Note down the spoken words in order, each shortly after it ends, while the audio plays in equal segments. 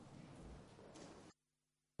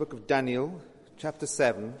Book of Daniel, chapter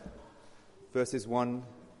 7, verses 1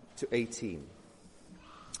 to 18.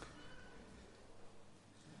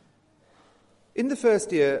 In the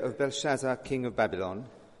first year of Belshazzar, king of Babylon,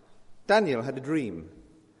 Daniel had a dream,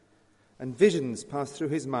 and visions passed through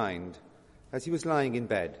his mind as he was lying in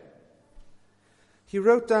bed. He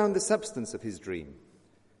wrote down the substance of his dream.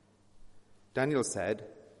 Daniel said,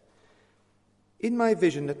 "In my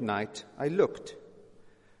vision at night I looked,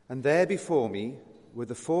 and there before me were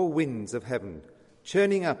the four winds of heaven,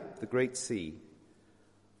 churning up the great sea.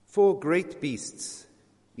 4 great beasts,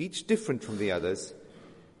 each different from the others,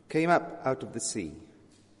 came up out of the sea.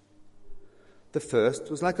 The first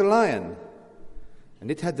was like a lion, and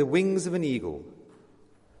it had the wings of an eagle.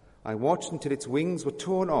 I watched until its wings were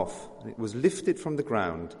torn off, and it was lifted from the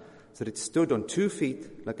ground, so that it stood on 2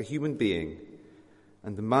 feet like a human being,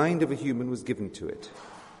 and the mind of a human was given to it.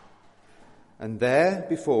 And there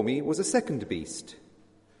before me was a second beast,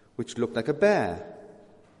 which looked like a bear.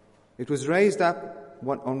 It was raised up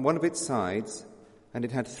on one of its sides, and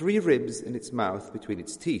it had 3 ribs in its mouth between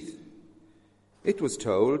its teeth. It was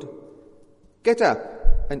told, 'Get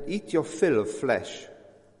up and eat your fill of flesh.'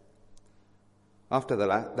 After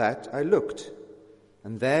that I looked,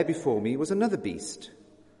 and there before me was another beast,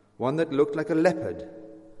 one that looked like a leopard,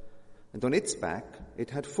 and on its back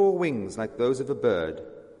it had 4 wings like those of a bird.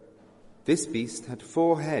 This beast had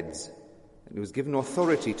 4 heads, and it was given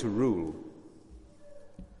authority to rule.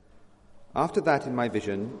 After that, in my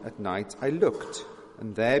vision at night, I looked,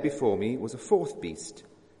 and there before me was a 4th beast,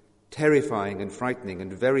 terrifying and frightening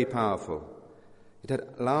and very powerful. It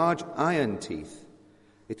had large iron teeth.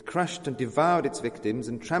 It crushed and devoured its victims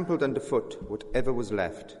and trampled underfoot whatever was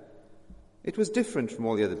left. It was different from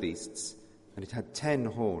all the other beasts, and it had 10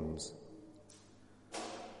 horns.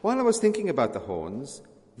 While I was thinking about the horns,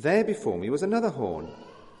 there before me was another horn,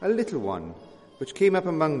 a little one, which came up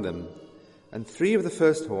among them, and 3 of the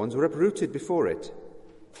first horns were uprooted before it.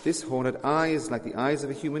 This horn had eyes like the eyes of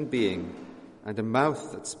a human being, and a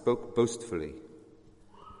mouth that spoke boastfully.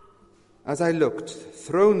 As I looked,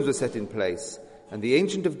 thrones were set in place, and the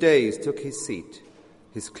Ancient of Days took his seat.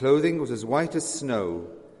 His clothing was as white as snow.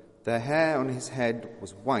 The hair on his head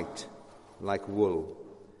was white, like wool.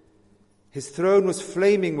 His throne was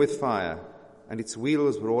flaming with fire, and its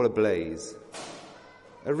wheels were all ablaze.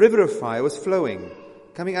 A river of fire was flowing,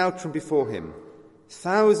 coming out from before him.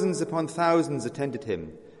 Thousands upon thousands attended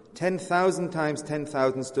him. 10,000 times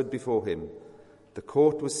 10,000 stood before him. The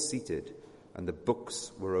court was seated, and the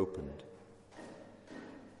books were opened.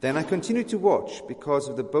 Then I continued to watch because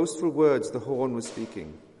of the boastful words the horn was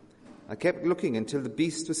speaking. I kept looking until the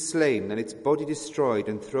beast was slain and its body destroyed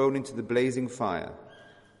and thrown into the blazing fire.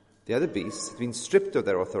 The other beasts had been stripped of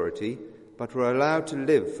their authority, but were allowed to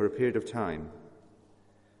live for a period of time.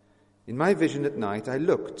 In my vision at night I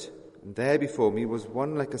looked, and there before me was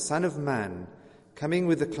one like a son of man, coming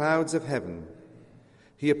with the clouds of heaven.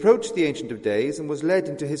 He approached the Ancient of Days and was led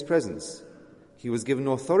into his presence. He was given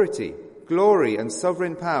authority, glory, and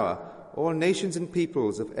sovereign power. All nations and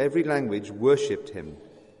peoples of every language worshipped him.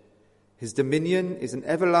 His dominion is an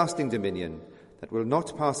everlasting dominion that will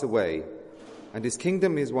not pass away, and his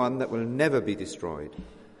kingdom is one that will never be destroyed.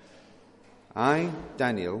 I,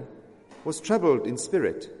 Daniel, was troubled in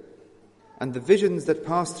spirit, and the visions that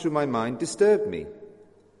passed through my mind disturbed me.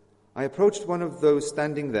 I approached one of those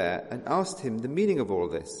standing there and asked him the meaning of all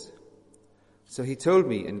this. So he told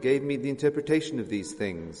me and gave me the interpretation of these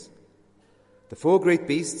things. The 4 great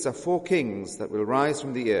beasts are 4 kings that will rise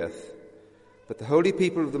from the earth, but the holy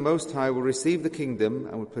people of the Most High will receive the kingdom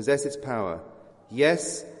and will possess its power,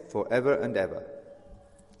 yes, forever and ever.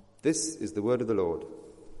 This is the word of the Lord.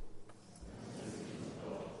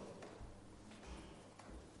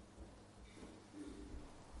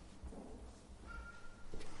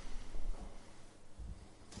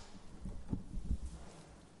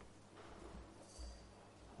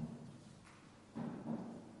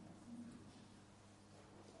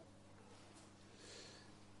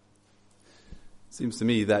 Seems to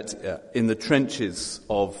me that in the trenches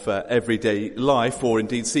of everyday life, or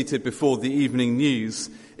indeed seated before the evening news,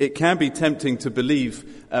 it can be tempting to believe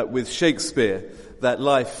with Shakespeare that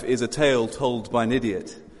life is a tale told by an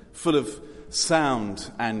idiot, full of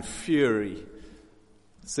sound and fury,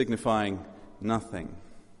 signifying nothing.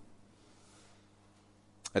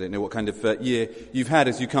 I don't know what kind of year you've had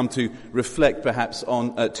as you come to reflect perhaps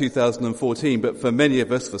on 2014, but for many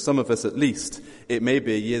of us, for some of us at least, it may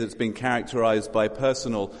be a year that's been characterized by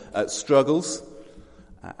personal struggles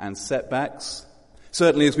and setbacks.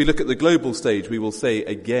 Certainly as we look at the global stage, we will say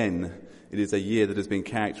again, it is a year that has been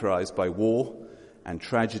characterized by war and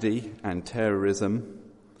tragedy and terrorism.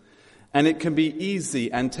 And it can be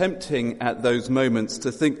easy and tempting at those moments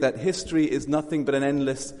to think that history is nothing but an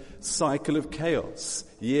endless cycle of chaos,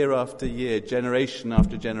 year after year, generation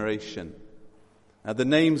after generation. Now, the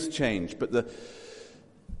names change, but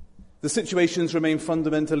the situations remain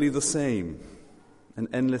fundamentally the same. An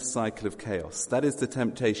endless cycle of chaos. That is the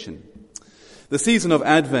temptation. The season of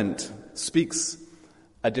Advent speaks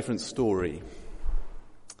a different story.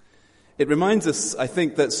 It reminds us, I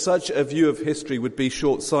think, that such a view of history would be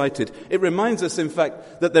short-sighted. It reminds us, in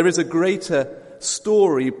fact, that there is a greater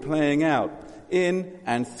story playing out in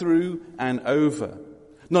and through and over.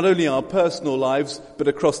 Not only our personal lives, but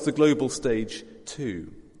across the global stage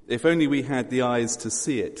too. If only we had the eyes to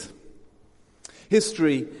see it.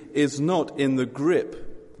 History is not in the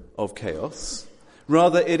grip of chaos.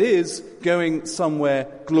 Rather, it is going somewhere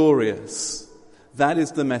glorious. That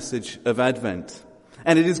is the message of Advent.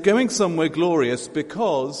 And it is going somewhere glorious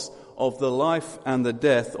because of the life and the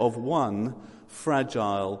death of one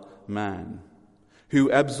fragile man who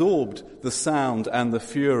absorbed the sound and the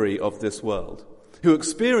fury of this world, who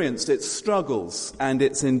experienced its struggles and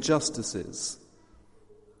its injustices.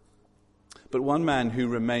 But one man who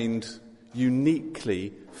remained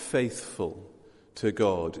uniquely faithful to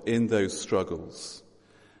God in those struggles,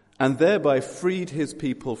 and thereby freed his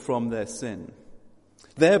people from their sin,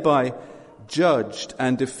 thereby judged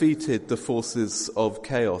and defeated the forces of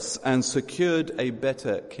chaos and secured a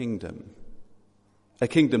better kingdom, a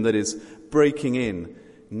kingdom that is breaking in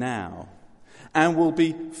now and will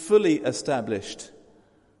be fully established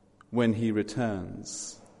when he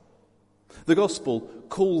returns. The gospel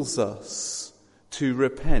calls us to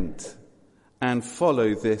repent and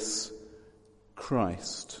follow this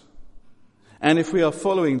Christ. And if we are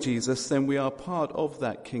following Jesus, then we are part of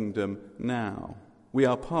that kingdom now. We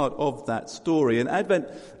are part of that story. And Advent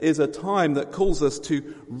is a time that calls us to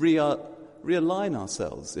realign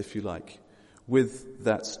ourselves, if you like, with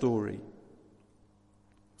that story.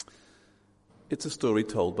 It's a story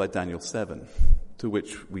told by Daniel 7, to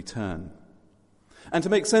which we turn. And to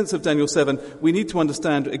make sense of Daniel 7, we need to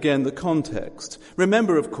understand again the context.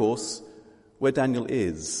 Remember, of course, where Daniel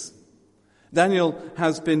is. Daniel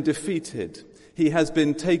has been defeated. He has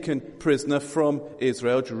been taken prisoner from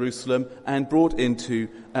Israel, Jerusalem, and brought into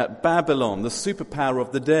Babylon, the superpower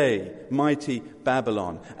of the day, mighty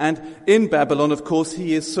Babylon. And in Babylon, of course,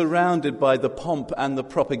 he is surrounded by the pomp and the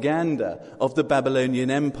propaganda of the Babylonian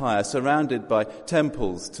Empire, surrounded by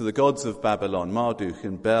temples to the gods of Babylon, Marduk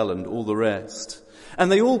and Bel and all the rest. And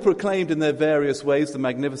they all proclaimed in their various ways, the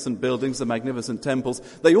magnificent buildings, the magnificent temples,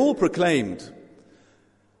 they all proclaimed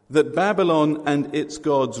that Babylon and its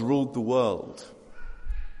gods ruled the world.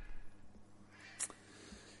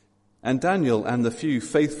 And Daniel and the few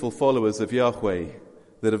faithful followers of Yahweh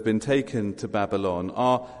that have been taken to Babylon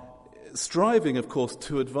are striving, of course,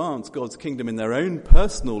 to advance God's kingdom in their own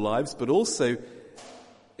personal lives, but also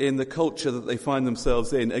in the culture that they find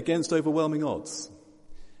themselves in, against overwhelming odds,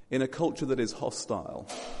 in a culture that is hostile.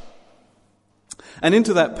 And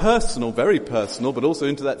into that personal, very personal, but also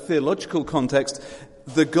into that theological context,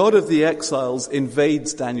 the God of the exiles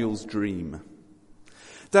invades Daniel's dream.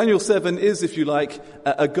 Daniel 7 is, if you like,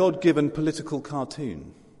 a God-given political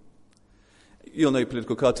cartoon. You'll know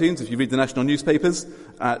political cartoons if you read the national newspapers.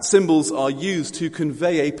 Symbols are used to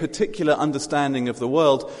convey a particular understanding of the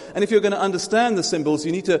world. And if you're going to understand the symbols,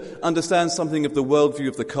 you need to understand something of the worldview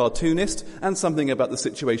of the cartoonist and something about the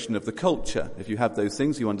situation of the culture. If you have those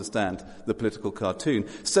things, you understand the political cartoon.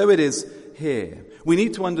 So it is here. We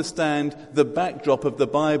need to understand the backdrop of the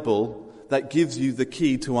Bible that gives you the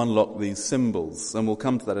key to unlock these symbols. And we'll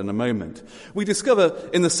come to that in a moment. We discover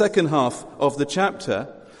in the second half of the chapter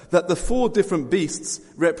that the 4 different beasts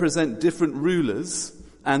represent different rulers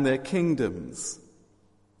and their kingdoms.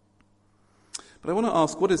 But I want to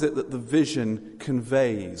ask, what is it that the vision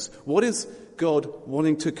conveys? What is God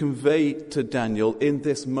wanting to convey to Daniel in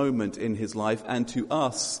this moment in his life and to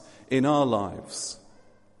us in our lives?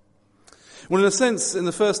 Well, in a sense, in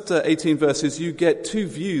the first 18 verses, you get 2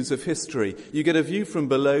 views of history. You get a view from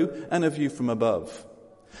below and a view from above.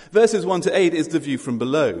 Verses 1 to 8 is the view from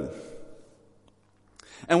below.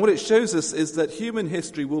 And what it shows us is that human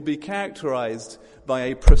history will be characterized by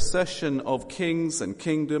a procession of kings and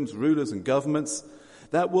kingdoms, rulers and governments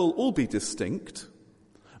that will all be distinct,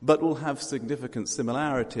 but will have significant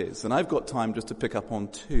similarities. And I've got time just to pick up on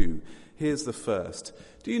 2. Here's the first.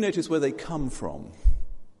 Do you notice where they come from?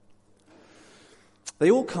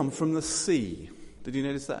 They all come from the sea. Did you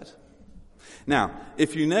notice that? Now,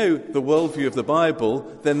 if you know the worldview of the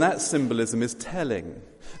Bible, then that symbolism is telling.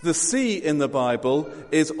 The sea in the Bible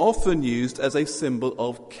is often used as a symbol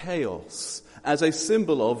of chaos as a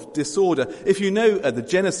symbol of disorder. If you know the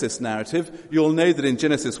Genesis narrative, you'll know that in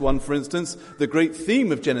Genesis 1, for instance, the great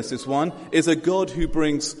theme of Genesis 1 is a God who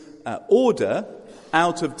brings order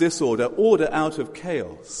out of disorder, order out of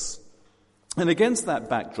chaos. And against that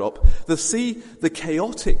backdrop, the sea, the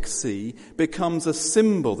chaotic sea, becomes a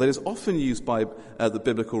symbol that is often used by the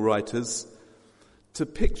biblical writers to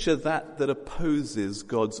picture that opposes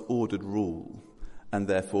God's ordered rule and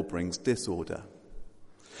therefore brings disorder.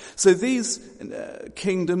 So these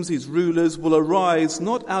kingdoms, these rulers, will arise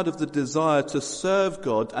not out of the desire to serve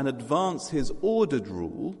God and advance his ordered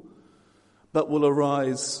rule, but will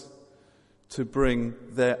arise to bring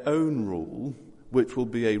their own rule, which will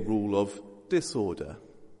be a rule of disorder.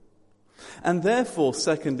 And therefore,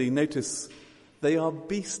 secondly, notice they are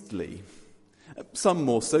beastly. Some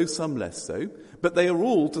more so, some less so, but they are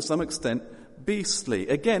all, to some extent, beastly.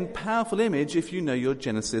 Again, powerful image if you know your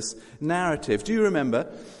Genesis narrative. Do you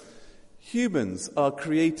remember? Humans are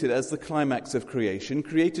created as the climax of creation,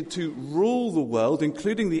 created to rule the world,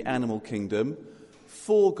 including the animal kingdom,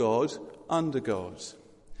 for God, under God.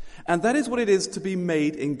 And that is what it is to be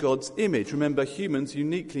made in God's image. Remember, humans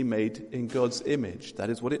uniquely made in God's image.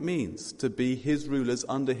 That is what it means, to be his rulers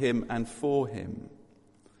under him and for him.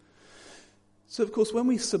 So, of course, when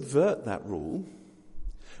we subvert that rule,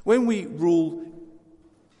 when we rule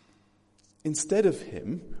instead of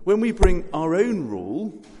him, when we bring our own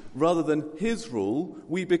rule rather than his rule,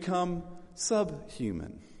 we become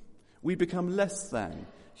subhuman. We become less than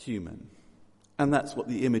human. And that's what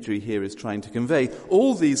the imagery here is trying to convey.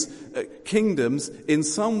 All these kingdoms, in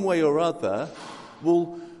some way or other,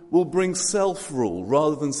 will bring self-rule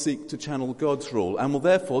rather than seek to channel God's rule, and will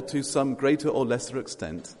therefore, to some greater or lesser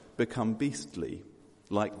extent, become beastly,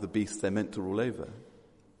 like the beasts they're meant to rule over.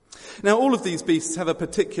 Now, all of these beasts have a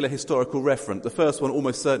particular historical referent. The first one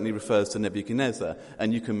almost certainly refers to Nebuchadnezzar,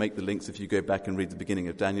 and you can make the links if you go back and read the beginning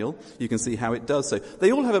of Daniel. You can see how it does so.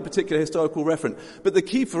 They all have a particular historical referent, but the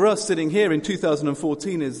key for us sitting here in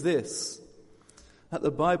 2014 is this, that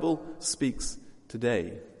the Bible speaks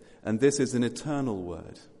today, and this is an eternal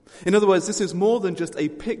word. In other words, this is more than just a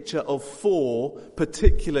picture of 4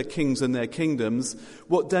 particular kings and their kingdoms.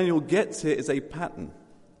 What Daniel gets here is a pattern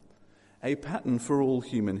for all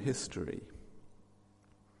human history.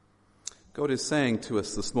 God is saying to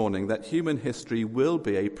us this morning that human history will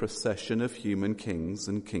be a procession of human kings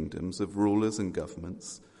and kingdoms, of rulers and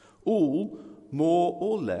governments, all more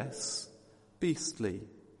or less beastly.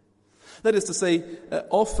 That is to say,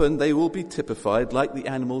 often they will be typified, like the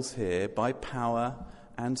animals here, by power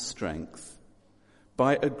and strength,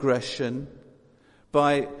 by aggression,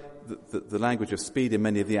 by the language of speed in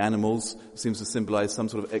many of the animals seems to symbolize some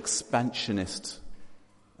sort of expansionist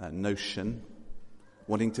notion,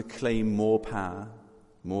 wanting to claim more power,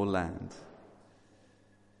 more land.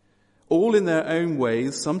 All in their own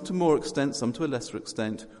ways, some to more extent, some to a lesser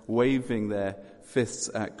extent, waving their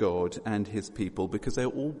fists at God and his people because they're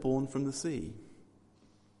all born from the sea.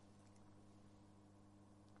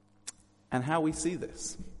 And how we see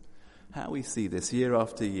this year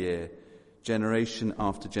after year, generation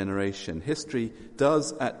after generation. History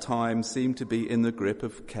does at times seem to be in the grip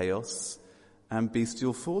of chaos and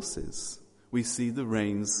bestial forces. We see the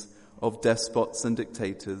reigns of despots and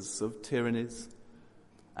dictators, of tyrannies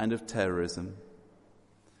and of terrorism.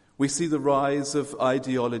 We see the rise of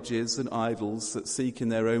ideologies and idols that seek in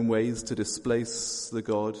their own ways to displace the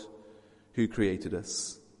God who created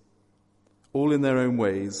us. All in their own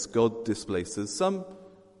ways, God displaces, some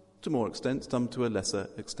to more extent, some to a lesser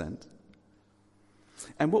extent.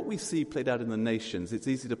 And what we see played out in the nations, it's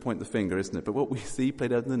easy to point the finger, isn't it? But what we see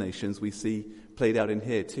played out in the nations, we see played out in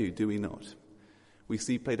here too, do we not? We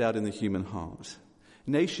see played out in the human heart.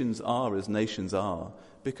 Nations are as nations are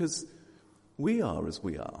because we are as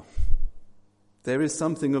we are. There is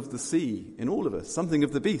something of the sea in all of us, something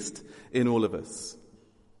of the beast in all of us.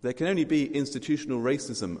 There can only be institutional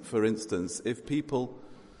racism, for instance, if people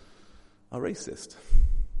are racist.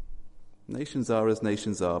 Nations are as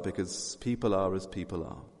nations are because people are as people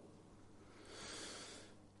are.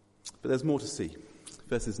 But there's more to see.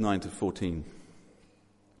 Verses 9 to 14.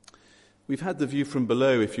 We've had the view from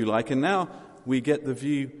below, if you like, and now we get the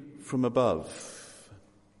view from above.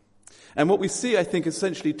 And what we see, I think,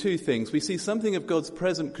 essentially 2 things. We see something of God's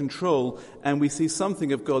present control, and we see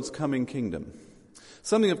something of God's coming kingdom.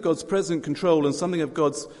 Something of God's present control and something of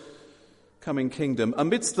God's coming kingdom.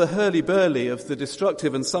 Amidst the hurly-burly of the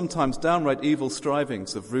destructive and sometimes downright evil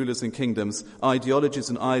strivings of rulers and kingdoms, ideologies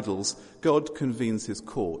and idols, God convenes his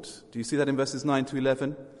court. Do you see that in verses 9 to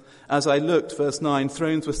 11? As I looked, verse 9,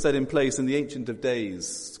 thrones were set in place in the Ancient of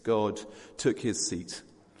Days. God took his seat.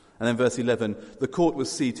 And then verse 11, the court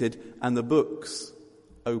was seated and the books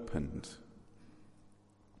opened.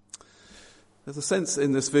 There's a sense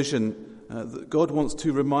in this vision that God wants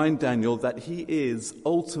to remind Daniel that he is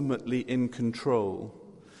ultimately in control.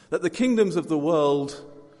 That the kingdoms of the world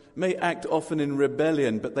may act often in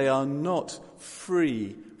rebellion, but they are not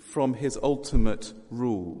free from his ultimate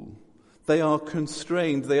rule. They are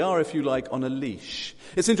constrained. They are, if you like, on a leash.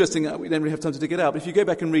 It's interesting, we don't really have time to dig it out, but if you go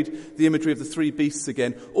back and read the imagery of the three beasts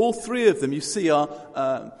again, all three of them, you see,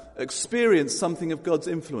 experience something of God's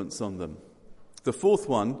influence on them. The fourth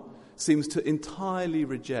one seems to entirely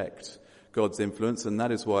reject God's influence, and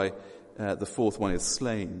that is why the fourth one is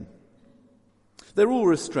slain. They're all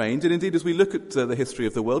restrained, and indeed as we look at the history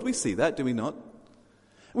of the world, we see that, do we not?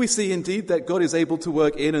 We see indeed that God is able to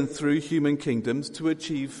work in and through human kingdoms to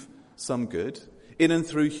achieve some good, in and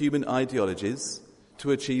through human ideologies to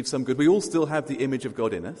achieve some good. We all still have the image of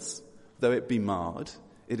God in us, though it be marred,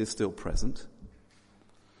 it is still present.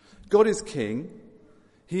 God is king,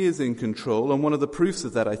 he is in control, and one of the proofs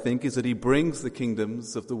of that, I think, is that he brings the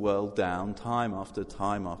kingdoms of the world down time after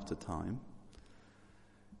time after time.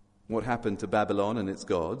 What happened to Babylon and its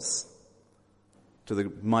gods, to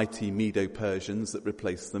the mighty Medo-Persians that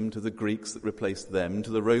replaced them, to the Greeks that replaced them,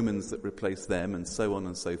 to the Romans that replaced them, and so on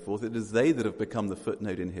and so forth. It is they that have become the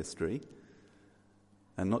footnote in history,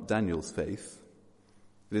 and not Daniel's faith.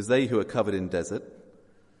 It is they who are covered in desert.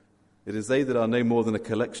 It is they that are no more than a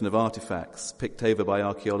collection of artifacts picked over by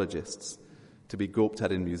archaeologists to be gawped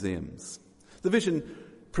at in museums. The vision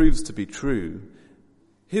proves to be true.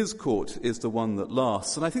 His court is the one that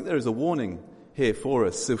lasts, and I think there is a warning here for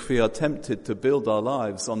us if we are tempted to build our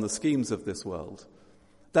lives on the schemes of this world.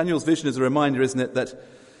 Daniel's vision is a reminder, isn't it, that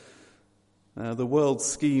the world's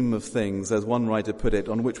scheme of things, as one writer put it,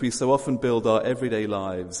 on which we so often build our everyday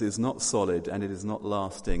lives, is not solid and it is not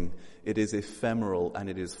lasting. It is ephemeral and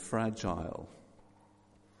it is fragile.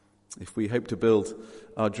 If we hope to build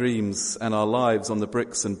our dreams and our lives on the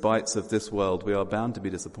bricks and bytes of this world, we are bound to be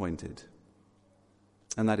disappointed.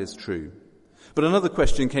 And that is true. But another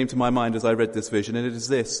question came to my mind as I read this vision, and it is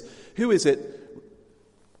this: who is it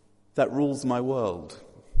that rules my world?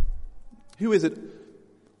 Who is it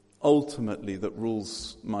ultimately that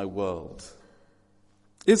rules my world?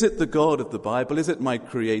 Is it the God of the Bible? Is it my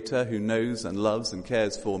Creator who knows and loves and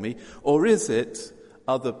cares for me? Or is it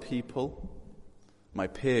other people, my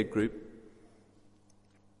peer group,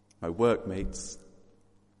 my workmates?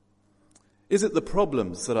 Is it the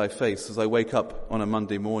problems that I face as I wake up on a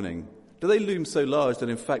Monday morning? Do they loom so large that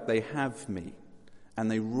in fact they have me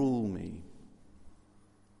and they rule me?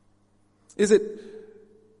 Is it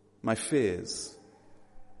my fears?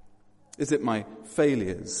 Is it my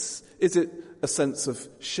failures? Is it a sense of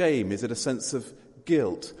shame? Is it a sense of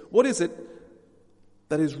guilt? What is it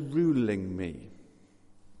that is ruling me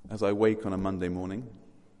as I wake on a Monday morning?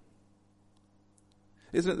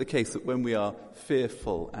 Isn't it the case that when we are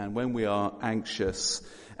fearful and when we are anxious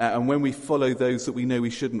and when we follow those that we know we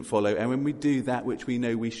shouldn't follow and when we do that which we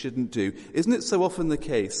know we shouldn't do, isn't it so often the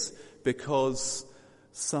case because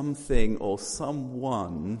something or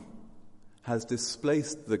someone has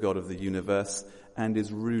displaced the God of the universe and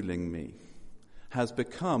is ruling me, has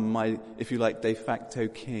become my, if you like, de facto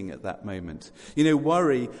king at that moment? You know,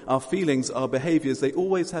 worry, our feelings, our behaviors, they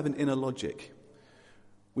always have an inner logic.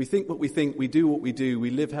 We think what we think, we do what we do, we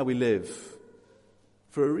live how we live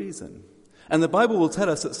for a reason. And the Bible will tell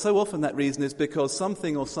us that so often that reason is because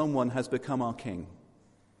something or someone has become our king.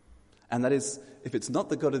 And that is, if it's not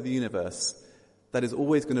the God of the universe, that is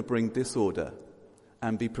always going to bring disorder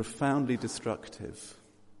and be profoundly destructive.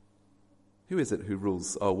 Who is it who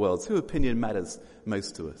rules our worlds? Whose opinion matters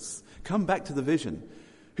most to us? Come back to the vision.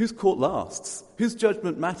 Whose court lasts? Whose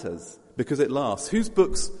judgment matters because it lasts? Whose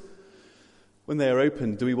books, when they are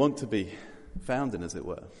opened, do we want to be found in, as it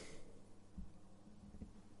were?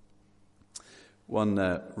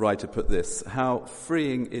 One writer put this: how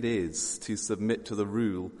freeing it is to submit to the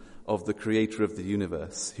rule of the Creator of the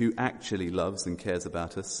universe, who actually loves and cares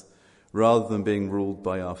about us, rather than being ruled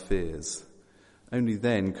by our fears. Only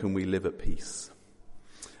then can we live at peace.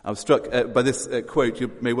 I was struck by this quote.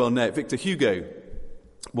 You may well know it. Victor Hugo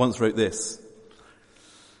once wrote this: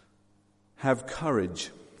 have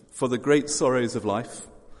courage for the great sorrows of life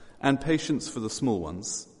and patience for the small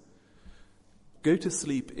ones. Go to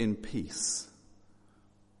sleep in peace.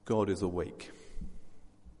 God is awake.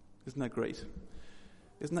 Isn't that great?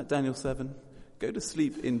 Isn't that Daniel 7? Go to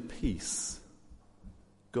sleep in peace.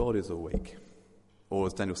 God is awake. Or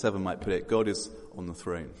as Daniel 7 might put it, God is on the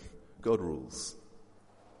throne. God rules.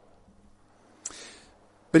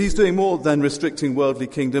 But he's doing more than restricting worldly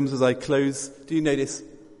kingdoms. As I close, do you notice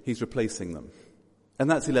he's replacing them? And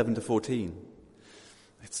that's 11 to 14.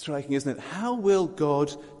 It's striking, isn't it? How will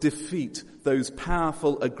God defeat those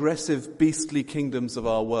powerful, aggressive, beastly kingdoms of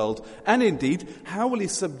our world? And indeed, how will he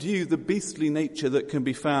subdue the beastly nature that can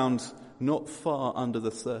be found not far under the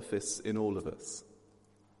surface in all of us?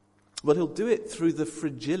 Well, he'll do it through the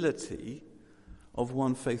fragility of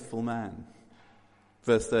one faithful man.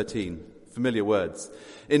 Verse 13, familiar words.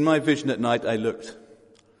 In my vision at night I looked,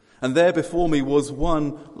 and there before me was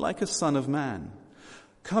one like a son of man,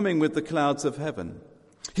 coming with the clouds of heaven.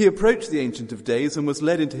 He approached the Ancient of Days and was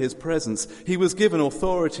led into his presence. He was given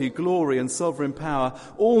authority, glory, and sovereign power.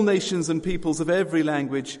 All nations and peoples of every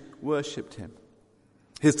language worshipped him.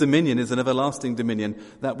 His dominion is an everlasting dominion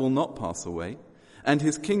that will not pass away, and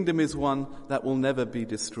his kingdom is one that will never be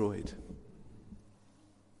destroyed.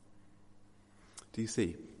 Do you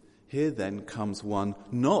see? Here then comes one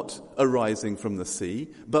not arising from the sea,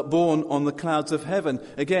 but born on the clouds of heaven.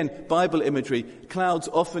 Again, Bible imagery, clouds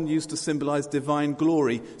often used to symbolize divine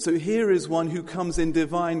glory. So here is one who comes in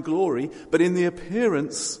divine glory, but in the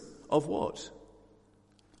appearance of what?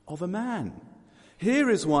 Of a man. Here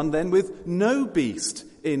is one then with no beast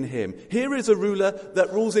in him. Here is a ruler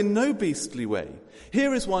that rules in no beastly way.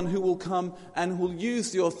 Here is one who will come and will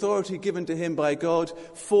use the authority given to him by God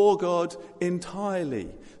for God entirely,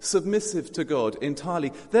 submissive to God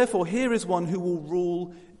entirely. Therefore, here is one who will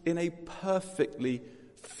rule in a perfectly,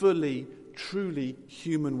 fully, truly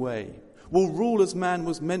human way, will rule as man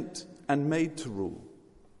was meant and made to rule.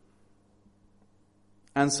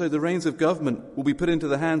 And so the reins of government will be put into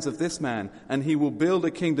the hands of this man, and he will build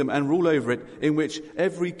a kingdom and rule over it in which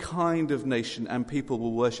every kind of nation and people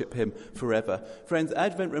will worship him forever. Friends,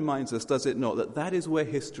 Advent reminds us, does it not, that is where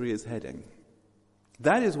history is heading.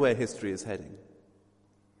 That is where history is heading.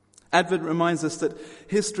 Advent reminds us that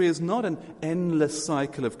history is not an endless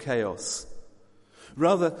cycle of chaos.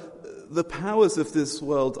 Rather, the powers of this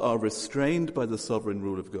world are restrained by the sovereign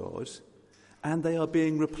rule of God, and they are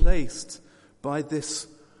being replaced by this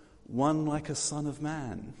one like a son of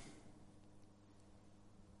man.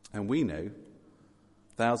 And we know,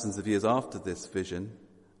 thousands of years after this vision,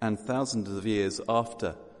 and thousands of years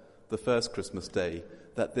after the first Christmas day,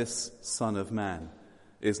 that this Son of Man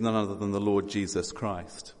is none other than the Lord Jesus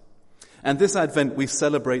Christ. And this Advent we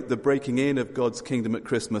celebrate the breaking in of God's kingdom at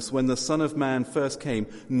Christmas, when the Son of Man first came,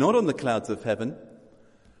 not on the clouds of heaven,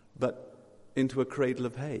 but into a cradle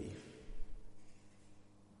of hay,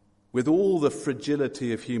 with all the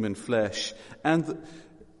fragility of human flesh, and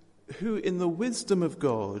who in the wisdom of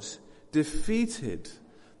God defeated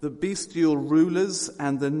the bestial rulers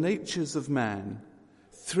and the natures of man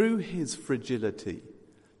through his fragility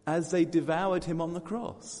as they devoured him on the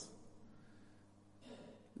cross.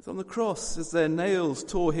 It's on the cross, as their nails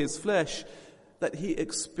tore his flesh, that he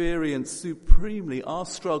experienced supremely our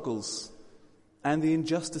struggles and the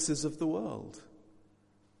injustices of the world.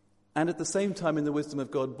 And at the same time, in the wisdom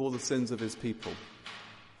of God, bore the sins of his people.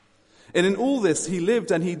 And in all this, he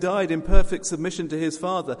lived and he died in perfect submission to his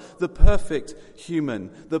Father, the perfect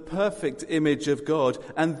human, the perfect image of God.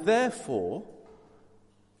 And therefore,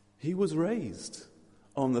 he was raised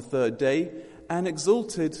on the third day and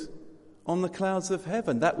exalted on the clouds of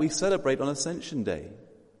heaven, that we celebrate on Ascension Day.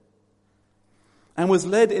 And was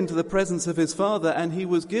led into the presence of his Father, and he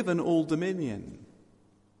was given all dominion.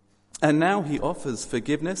 And now he offers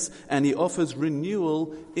forgiveness, and he offers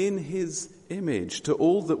renewal in his image to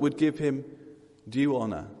all that would give him due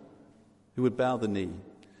honor, who would bow the knee,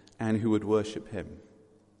 and who would worship him.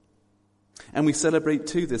 And we celebrate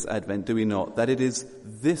too this Advent, do we not, that it is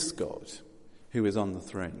this God who is on the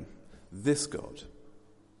throne. This God.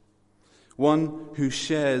 One who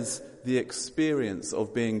shares the experience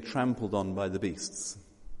of being trampled on by the beasts.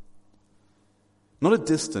 Not a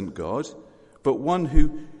distant God, but one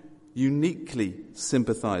who uniquely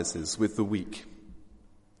sympathizes with the weak,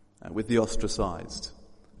 with the ostracized,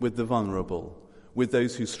 with the vulnerable, with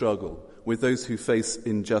those who struggle, with those who face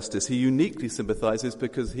injustice. He uniquely sympathizes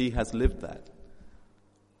because he has lived that,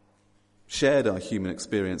 shared our human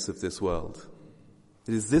experience of this world.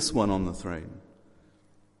 It is this one on the throne.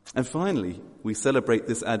 And finally, we celebrate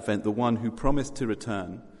this Advent, the one who promised to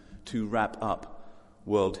return to wrap up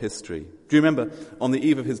world history. Do you remember, on the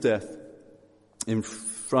eve of his death, in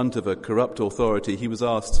front of a corrupt authority, he was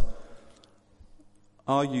asked,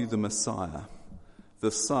 "Are you the Messiah,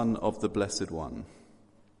 the Son of the Blessed One?"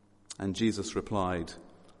 And Jesus replied,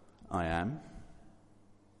 "I am.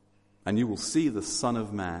 And you will see the Son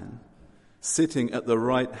of Man sitting at the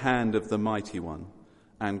right hand of the Mighty One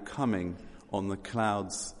and coming on the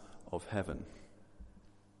clouds of heaven."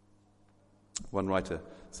 One writer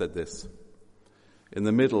said this: "In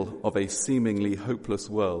the middle of a seemingly hopeless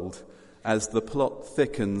world, as the plot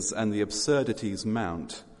thickens and the absurdities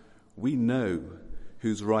mount, we know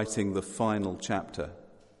who's writing the final chapter.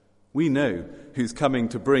 We know who's coming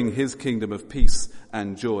to bring his kingdom of peace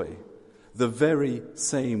and joy, the very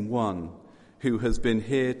same one who has been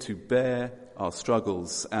here to bear our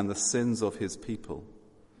struggles and the sins of his people.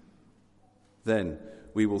 Then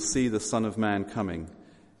we will see the Son of Man coming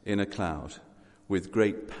in a cloud with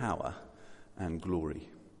great power and glory.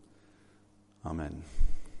 Amen.